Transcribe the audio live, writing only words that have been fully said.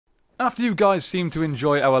After you guys seemed to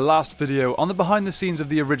enjoy our last video on the behind the scenes of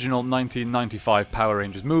the original 1995 Power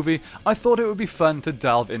Rangers movie, I thought it would be fun to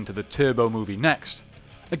delve into the Turbo movie next.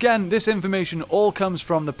 Again, this information all comes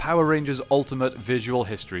from the Power Rangers Ultimate Visual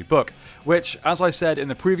History book, which, as I said in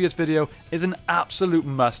the previous video, is an absolute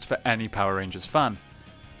must for any Power Rangers fan.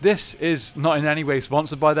 This is not in any way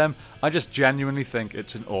sponsored by them, I just genuinely think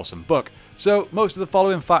it's an awesome book. So most of the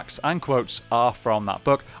following facts and quotes are from that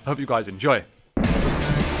book. I hope you guys enjoy.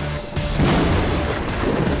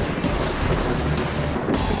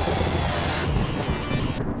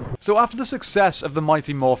 So after the success of the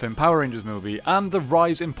Mighty Morphin Power Rangers movie, and the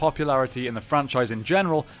rise in popularity in the franchise in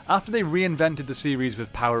general after they reinvented the series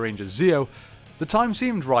with Power Rangers Zeo, the time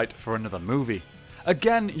seemed right for another movie.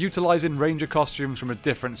 Again, utilising Ranger costumes from a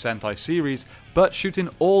different Sentai series, but shooting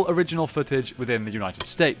all original footage within the United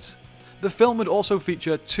States. The film would also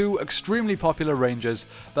feature two extremely popular Rangers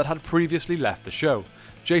that had previously left the show,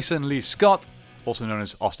 Jason Lee Scott, also known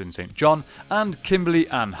as Austin St. John, and Kimberly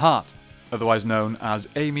Ann Hart, otherwise known as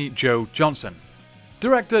Amy Jo Johnson.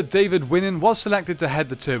 Director David Winnan was selected to head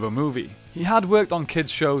the Turbo movie. He had worked on kids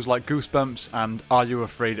shows like Goosebumps and Are You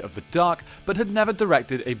Afraid of the Dark, but had never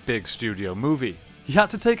directed a big studio movie. He had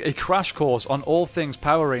to take a crash course on all things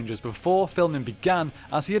Power Rangers before filming began,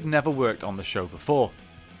 as he had never worked on the show before.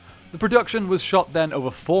 The production was shot then over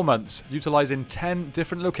 4 months, utilising 10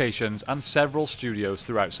 different locations and several studios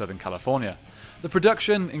throughout Southern California. The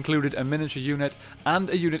production included a miniature unit and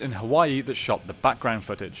a unit in Hawaii that shot the background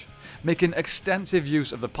footage, making extensive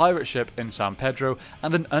use of the pirate ship in San Pedro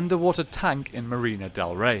and an underwater tank in Marina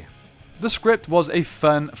del Rey. The script was a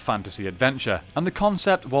fun fantasy adventure, and the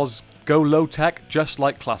concept was go low-tech just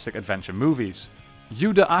like classic adventure movies.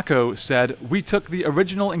 Yuda Ako said, "We took the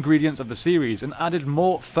original ingredients of the series and added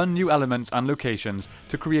more fun new elements and locations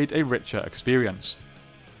to create a richer experience."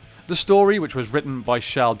 The story, which was written by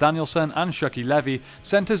Shel Danielson and Shucky Levy,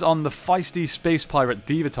 centers on the feisty space pirate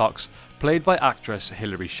Divatox, played by actress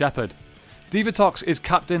Hilary Shepard. Divatox is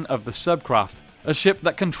captain of the Subcraft, a ship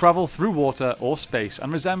that can travel through water or space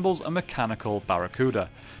and resembles a mechanical barracuda,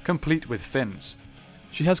 complete with fins.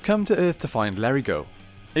 She has come to Earth to find Lerigo,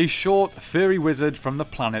 a short, furry wizard from the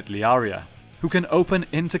planet Liaria, who can open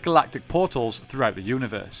intergalactic portals throughout the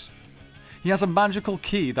universe. He has a magical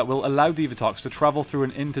key that will allow Divatox to travel through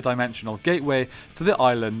an interdimensional gateway to the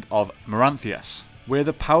island of Maranthius, where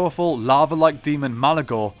the powerful lava-like demon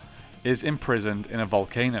Malagor is imprisoned in a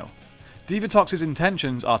volcano. Divatox's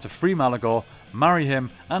intentions are to free Malagor, marry him,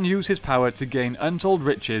 and use his power to gain untold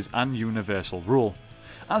riches and universal rule.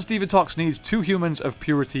 As Divatox needs 2 humans of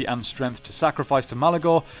purity and strength to sacrifice to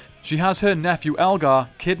Malagor, she has her nephew Elgar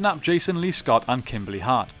kidnap Jason Lee Scott and Kimberly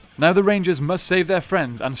Hart. Now the Rangers must save their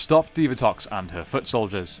friends and stop Divatox and her foot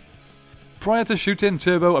soldiers. Prior to shooting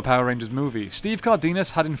Turbo, a Power Rangers movie, Steve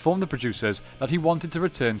Cardenas had informed the producers that he wanted to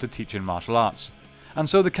return to teaching martial arts, and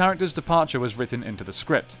so the character's departure was written into the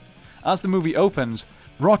script. As the movie opens,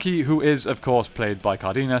 Rocky, who is of course played by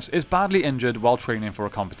Cardenas, is badly injured while training for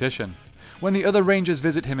a competition. When the other Rangers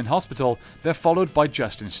visit him in hospital, they're followed by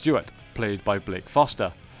Justin Stewart, played by Blake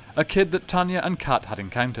Foster, a kid that Tanya and Kat had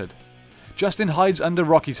encountered. Justin hides under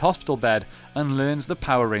Rocky's hospital bed and learns the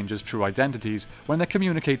Power Rangers' true identities when their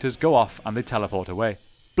communicators go off and they teleport away.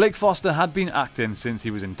 Blake Foster had been acting since he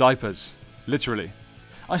was in diapers. Literally.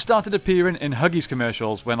 "I started appearing in Huggies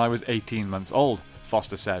commercials when I was 18 months old,"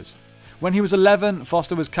 Foster says. When he was 11,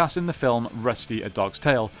 Foster was cast in the film Rusty a Dog's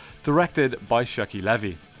Tale, directed by Shucky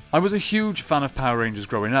Levy. "I was a huge fan of Power Rangers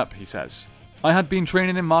growing up," he says. "I had been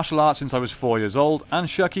training in martial arts since I was 4 years old, and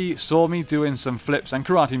Shucky saw me doing some flips and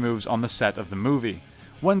karate moves on the set of the movie.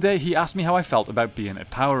 One day he asked me how I felt about being a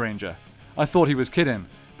Power Ranger. I thought he was kidding,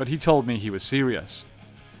 but he told me he was serious."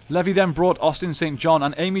 Levy then brought Austin St. John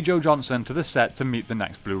and Amy Jo Johnson to the set to meet the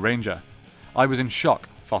next Blue Ranger. "I was in shock,"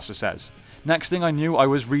 Foster says. "Next thing I knew, I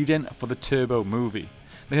was reading for the Turbo movie.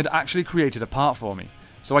 They had actually created a part for me,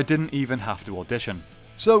 so I didn't even have to audition."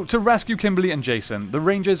 So, to rescue Kimberly and Jason, the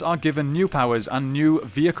Rangers are given new powers and new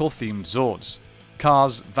vehicle-themed Zords.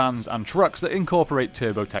 Cars, vans, and trucks that incorporate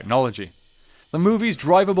turbo technology. The movie's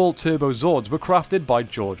drivable turbo Zords were crafted by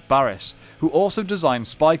George Barris, who also designed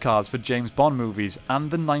spy cars for James Bond movies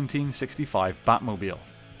and the 1965 Batmobile.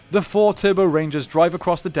 The 4 Turbo Rangers drive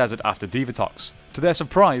across the desert after Divatox. To their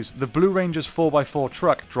surprise, the Blue Ranger's 4x4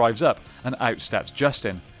 truck drives up and out steps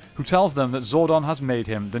Justin, who tells them that Zordon has made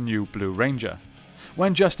him the new Blue Ranger.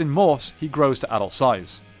 When Justin morphs, he grows to adult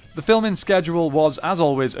size. The filming schedule was, as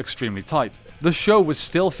always, extremely tight. The show was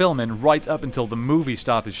still filming right up until the movie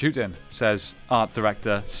started shooting, says art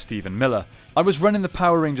director Stephen Miller. "I was running the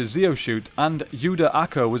Power Rangers Zeo shoot, and Yuda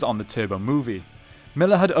Ako was on the Turbo movie.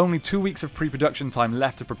 Miller had only 2 weeks of pre-production time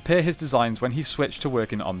left to prepare his designs when he switched to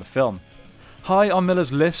working on the film. High on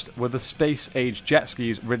Miller's list were the space-age jet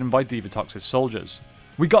skis ridden by Divatox's soldiers.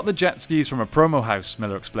 "We got the jet skis from a promo house,"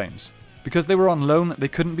 Miller explains. "Because they were on loan, they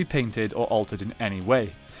couldn't be painted or altered in any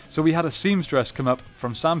way. So we had a seamstress come up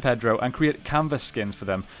from San Pedro and create canvas skins for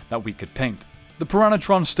them that we could paint." The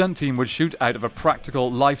Piranhatron stunt team would shoot out of a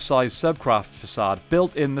practical life-size subcraft facade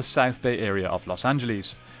built in the South Bay area of Los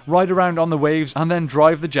Angeles, ride around on the waves and then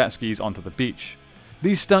drive the jet skis onto the beach.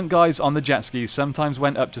 "These stunt guys on the jet skis sometimes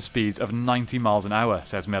went up to speeds of 90 miles an hour,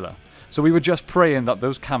 says Miller, so we were just praying that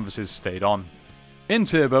those canvases stayed on. In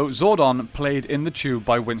Turbo, Zordon, played in the tube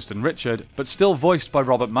by Winston Richard, but still voiced by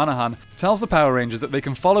Robert Manahan, tells the Power Rangers that they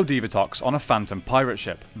can follow Divatox on a phantom pirate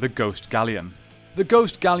ship, the Ghost Galleon. The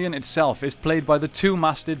Ghost Galleon itself is played by the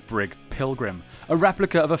two-masted brig Pilgrim, a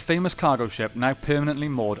replica of a famous cargo ship now permanently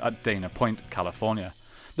moored at Dana Point, California.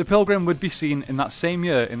 The Pilgrim would be seen in that same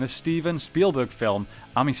year in the Steven Spielberg film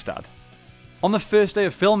Amistad. On the first day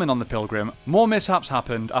of filming on the Pilgrim, more mishaps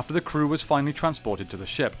happened after the crew was finally transported to the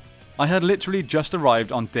ship. "I had literally just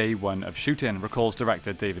arrived on day 1 of shooting," recalls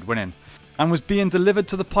director David Winning, "and was being delivered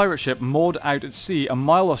to the pirate ship moored out at sea a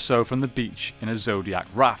mile or so from the beach in a Zodiac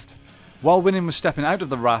raft. While Winning was stepping out of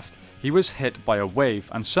the raft, he was hit by a wave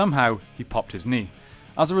and somehow he popped his knee.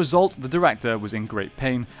 As a result, the director was in great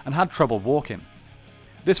pain and had trouble walking.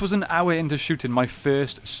 This was an hour into shooting my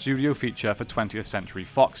first studio feature for 20th Century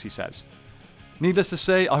Fox," he says. "Needless to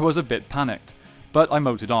say, I was a bit panicked, but I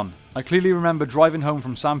motored on. I clearly remember driving home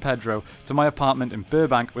from San Pedro to my apartment in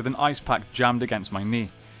Burbank with an ice pack jammed against my knee.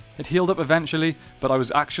 It healed up eventually, but I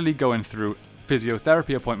was actually going through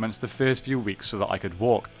physiotherapy appointments the first few weeks so that I could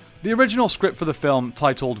walk." The original script for the film,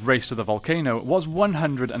 titled Race to the Volcano, was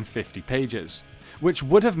 150 pages, which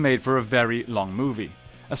would have made for a very long movie,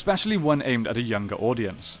 especially one aimed at a younger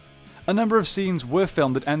audience. A number of scenes were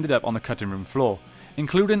filmed that ended up on the cutting room floor,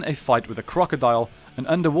 including a fight with a crocodile, an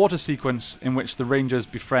underwater sequence in which the Rangers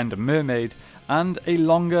befriend a mermaid, and a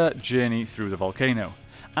longer journey through the volcano,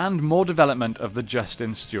 and more development of the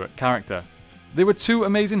Justin Stewart character. There were 2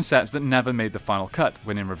 amazing sets that never made the final cut,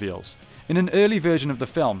 Winning reveals. In an early version of the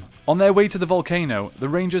film, on their way to the volcano, the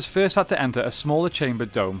Rangers first had to enter a smaller chamber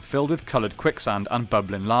dome filled with coloured quicksand and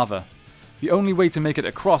bubbling lava. The only way to make it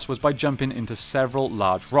across was by jumping into several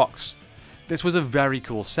large rocks. This was a very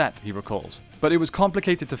cool set, he recalls, but it was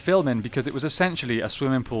complicated to film in because it was essentially a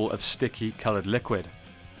swimming pool of sticky, coloured liquid.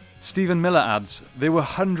 Stephen Miller adds, "There were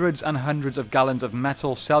hundreds and hundreds of gallons of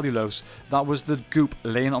metal cellulose that was the goop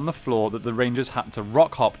laying on the floor that the Rangers had to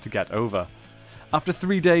rock hop to get over. After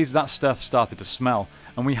 3 days, that stuff started to smell,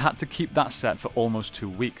 and we had to keep that set for almost 2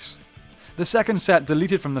 weeks." The second set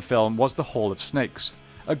deleted from the film was the Hall of Snakes,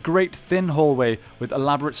 a great thin hallway with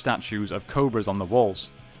elaborate statues of cobras on the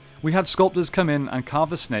walls. "We had sculptors come in and carve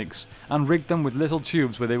the snakes and rigged them with little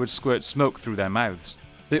tubes where they would squirt smoke through their mouths.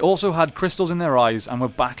 They also had crystals in their eyes and were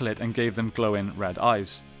backlit and gave them glowing red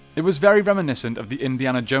eyes. It was very reminiscent of the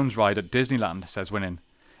Indiana Jones ride at Disneyland," says Winning.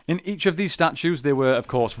 "In each of these statues there were, of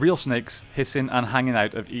course, real snakes hissing and hanging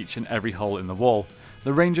out of each and every hole in the wall.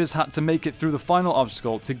 The Rangers had to make it through the final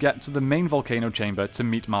obstacle to get to the main volcano chamber to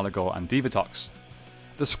meet Malagor and Divatox.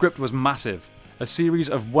 The script was massive, a series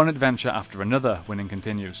of one adventure after another," Winning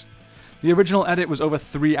continues. "The original edit was over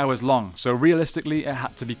 3 hours long, so realistically it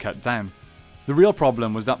had to be cut down. The real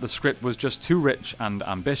problem was that the script was just too rich and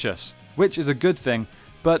ambitious, which is a good thing,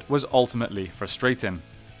 but was ultimately frustrating."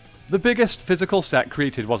 The biggest physical set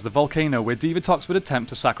created was the volcano where Divatox would attempt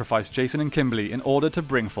to sacrifice Jason and Kimberly in order to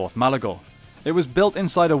bring forth Malagor. It was built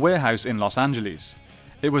inside a warehouse in Los Angeles.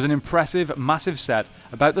 It was an impressive, massive set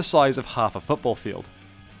about the size of half a football field.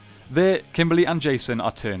 There, Kimberly and Jason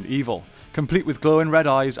are turned evil, complete with glowing red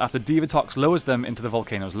eyes after Divatox lowers them into the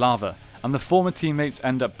volcano's lava, and the former teammates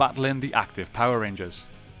end up battling the active Power Rangers.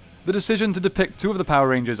 The decision to depict 2 of the Power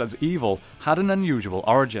Rangers as evil had an unusual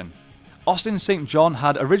origin. Austin St. John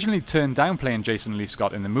had originally turned down playing Jason Lee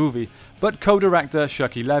Scott in the movie, but co-director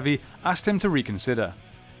Chucky Levy asked him to reconsider.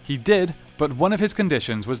 He did, but one of his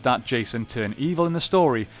conditions was that Jason turn evil in the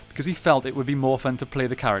story because he felt it would be more fun to play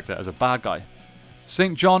the character as a bad guy.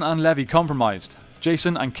 St. John and Levy compromised.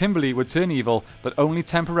 Jason and Kimberly would turn evil, but only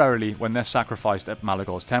temporarily when they're sacrificed at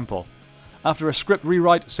Malagor's temple. After a script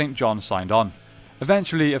rewrite, St. John signed on.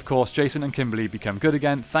 Eventually, of course, Jason and Kimberly become good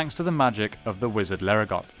again thanks to the magic of the wizard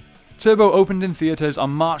Lerigot. Turbo opened in theaters on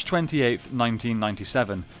March 28,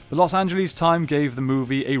 1997. The Los Angeles Times gave the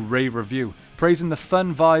movie a rave review, praising the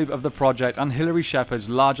fun vibe of the project and Hilary Shepard's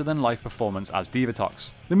larger-than-life performance as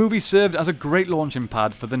Divatox. The movie served as a great launching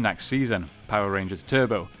pad for the next season, Power Rangers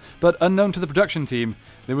Turbo, but unknown to the production team,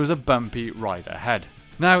 there was a bumpy ride ahead.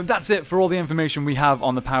 Now, that's it for all the information we have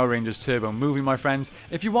on the Power Rangers Turbo movie, my friends.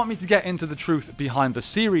 If you want me to get into the truth behind the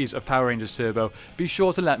series of Power Rangers Turbo, be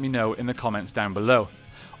sure to let me know in the comments down below.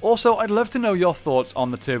 Also, I'd love to know your thoughts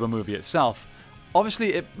on the Turbo movie itself.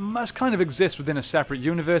 Obviously, it must kind of exist within a separate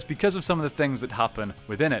universe because of some of the things that happen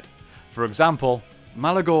within it. For example,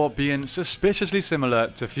 Malagor being suspiciously similar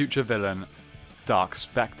to future villain Dark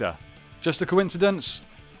Spectre. Just a coincidence?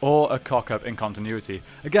 Or a cock-up in continuity?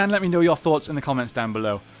 Again, let me know your thoughts in the comments down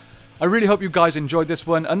below. I really hope you guys enjoyed this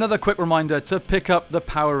one. Another quick reminder to pick up the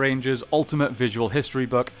Power Rangers Ultimate Visual History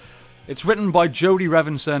book. It's written by Jody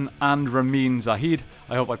Revenson and Ramin Zahid.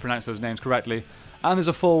 I hope I pronounced those names correctly. And there's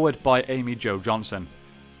a foreword by Amy Jo Johnson.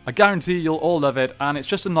 I guarantee you'll all love it, and it's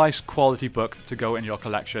just a nice quality book to go in your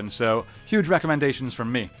collection, so huge recommendations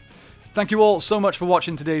from me. Thank you all so much for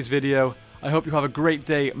watching today's video. I hope you have a great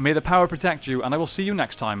day, may the power protect you, and I will see you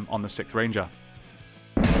next time on the 6th Ranger.